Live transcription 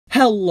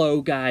Hello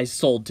guys,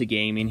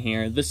 SoldToGaming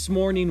here. This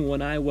morning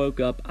when I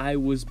woke up, I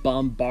was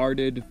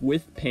bombarded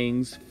with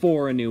pings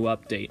for a new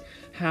update.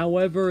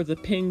 However, the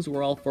pings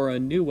were all for a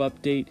new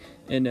update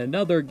in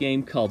another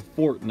game called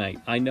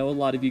Fortnite. I know a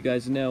lot of you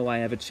guys know I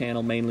have a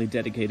channel mainly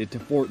dedicated to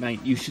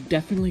Fortnite. You should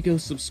definitely go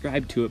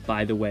subscribe to it,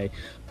 by the way.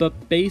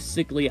 But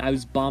basically, I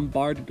was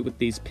bombarded with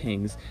these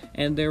pings,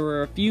 and there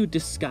were a few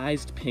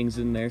disguised pings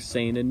in there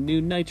saying a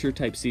new Nitro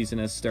type season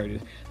has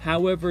started.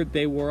 However,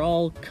 they were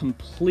all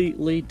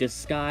completely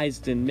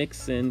disguised and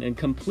mixed in and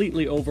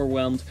completely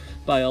overwhelmed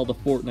by all the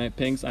Fortnite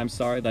pings. I'm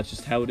sorry, that's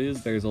just how it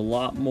is. There's a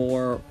lot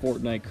more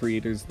Fortnite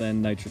creators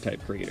than Nitro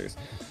type creators.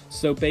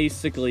 So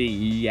basically,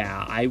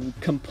 yeah, I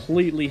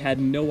completely had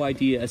no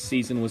idea a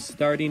season was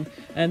starting,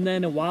 and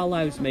then while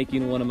I was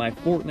making one of my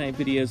Fortnite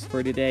videos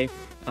for today,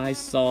 I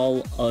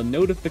saw a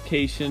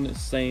notification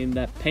saying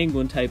that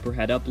Penguin Typer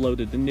had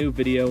uploaded a new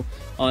video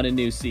on a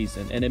new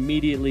season, and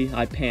immediately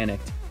I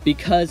panicked.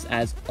 Because,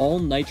 as all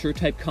Nitro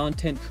type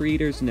content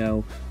creators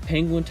know,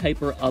 Penguin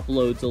Typer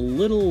uploads a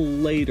little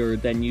later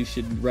than you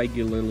should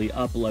regularly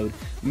upload,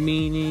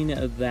 meaning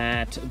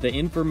that the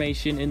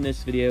information in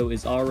this video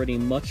is already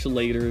much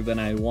later than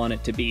I want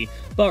it to be.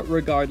 But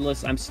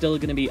regardless, I'm still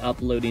going to be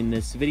uploading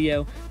this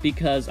video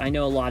because I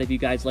know a lot of you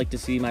guys like to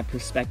see my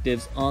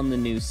perspectives on the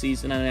new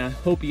season, and I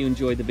hope you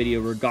enjoy the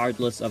video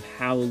regardless of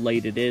how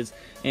late it is.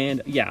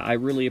 And yeah, I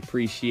really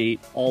appreciate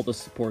all the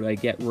support I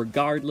get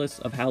regardless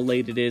of how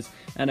late it is,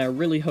 and I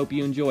really hope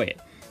you enjoy it.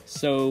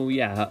 So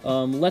yeah,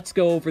 let's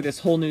go over this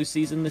whole new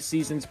season. This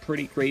season's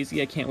pretty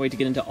crazy. I can't wait to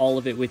get into all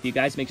of it with you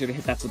guys. Make sure to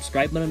hit that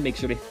subscribe button, make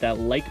sure to hit that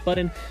like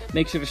button,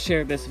 make sure to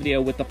share this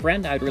video with a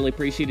friend. I'd really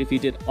appreciate it if you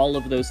did all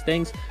of those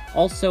things.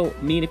 Also,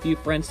 me and a few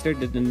friends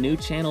started a new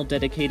channel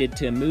dedicated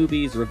to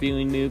movies,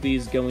 reviewing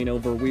movies, going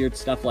over weird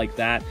stuff like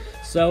that.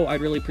 So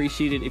I'd really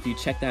appreciate it if you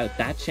checked out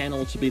that channel,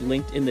 which will be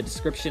linked in the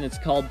description. It's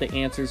called The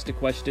Answers to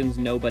Questions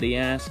Nobody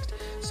Asked.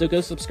 So go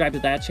subscribe to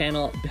that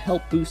channel,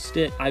 help boost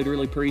it. I'd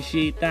really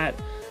appreciate that.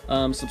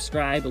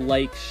 Subscribe,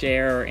 like,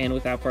 share, and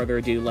without further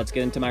ado, let's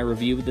get into my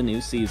review of the new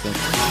season.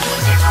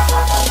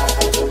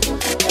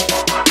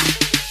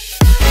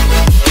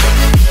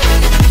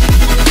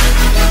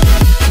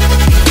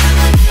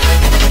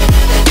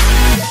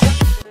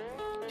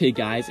 Hey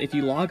guys, if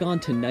you log on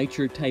to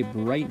Nitro Type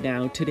right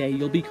now, today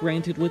you'll be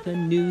granted with a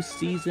new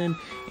season,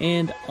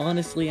 and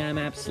honestly, I'm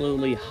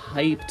absolutely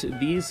hyped.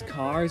 These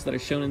cars that are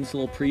shown in this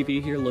little preview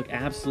here look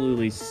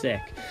absolutely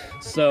sick.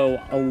 So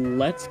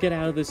let's get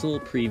out of this little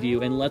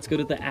preview and let's go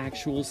to the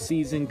actual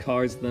season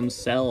cars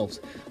themselves.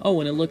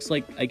 Oh, and it looks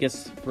like, I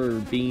guess for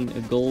being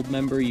a gold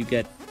member, you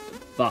get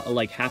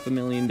like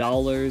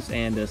 $500,000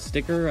 and a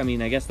sticker. I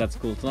mean, I guess that's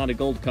cool. It's not a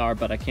gold car,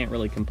 but I can't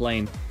really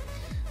complain.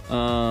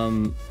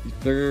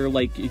 They're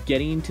like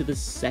getting to the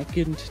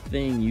second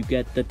thing. You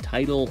get the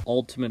title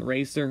Ultimate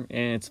Racer,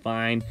 and it's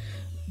fine.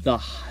 The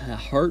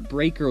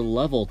Heartbreaker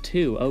level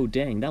 2. Oh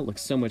dang, that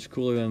looks so much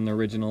cooler than the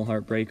original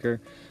Heartbreaker.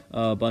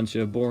 A bunch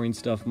of boring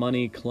stuff.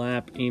 Money,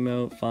 clap,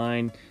 emote,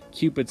 fine.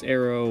 Cupid's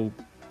arrow,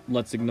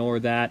 let's ignore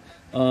that.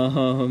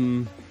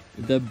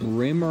 The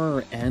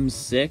Brimmer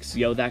M6.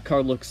 Yo, that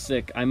car looks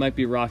sick. I might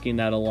be rocking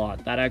that a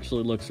lot. That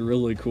actually looks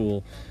really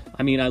cool.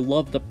 I mean, I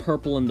love the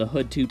purple in the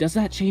hood too. Does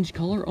that change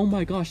color? Oh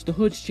my gosh, the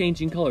hood's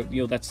changing color.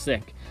 Yo, that's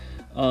sick.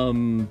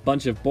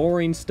 Bunch of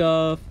boring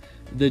stuff.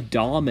 The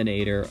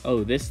Dominator.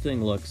 Oh, this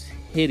thing looks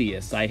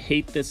hideous. I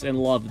hate this and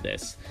love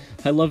this.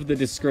 I love the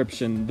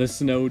description. The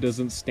snow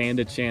doesn't stand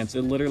a chance.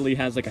 It literally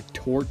has like a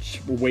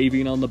torch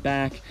waving on the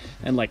back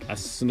and like a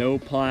snow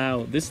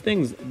plow. This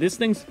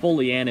thing's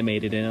fully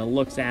animated and it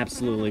looks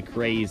absolutely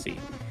crazy.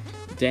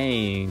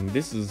 Dang,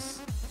 this is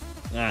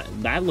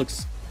that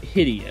looks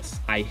hideous.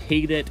 I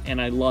hate it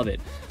and I love it.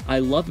 I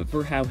love it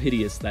for how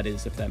hideous that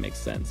is, if that makes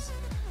sense.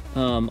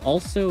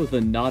 Also,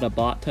 the Not a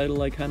Bot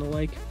title I kind of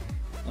like.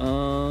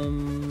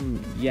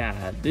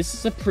 Yeah, this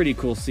is a pretty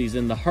cool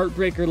season. The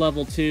Heartbreaker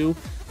level 2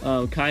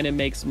 kind of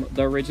makes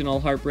the original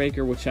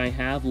Heartbreaker, which I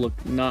have, look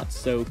not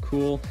so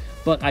cool.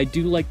 But I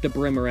do like the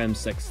Brimmer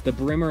M6. The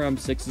Brimmer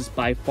M6 is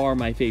by far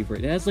my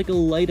favorite. It has like a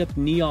light up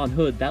neon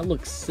hood. That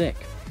looks sick.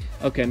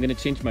 Okay, I'm gonna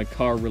change my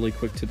car really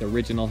quick to the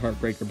original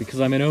Heartbreaker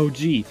because I'm an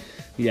OG.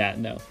 Yeah,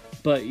 no.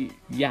 But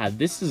yeah,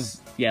 this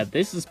is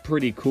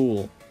pretty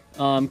cool.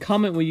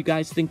 Comment what you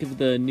guys think of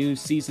the new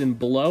season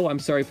below. I'm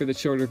sorry for the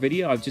shorter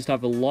video. I just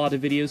have a lot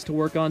of videos to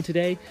work on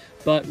today.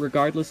 But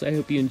regardless, I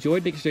hope you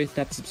enjoyed. Make sure to hit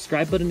that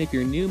subscribe button if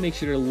you're new. Make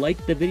sure to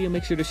like the video.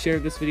 Make sure to share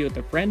this video with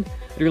a friend.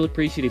 I'd really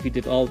appreciate it if you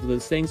did all of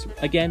those things.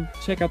 Again,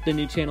 check out the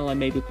new channel I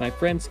made with my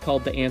friends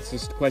called The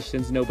Answers to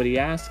Questions Nobody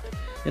Asked.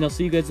 And I'll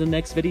see you guys in the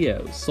next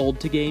video.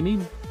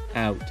 SoldToGaming,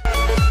 out.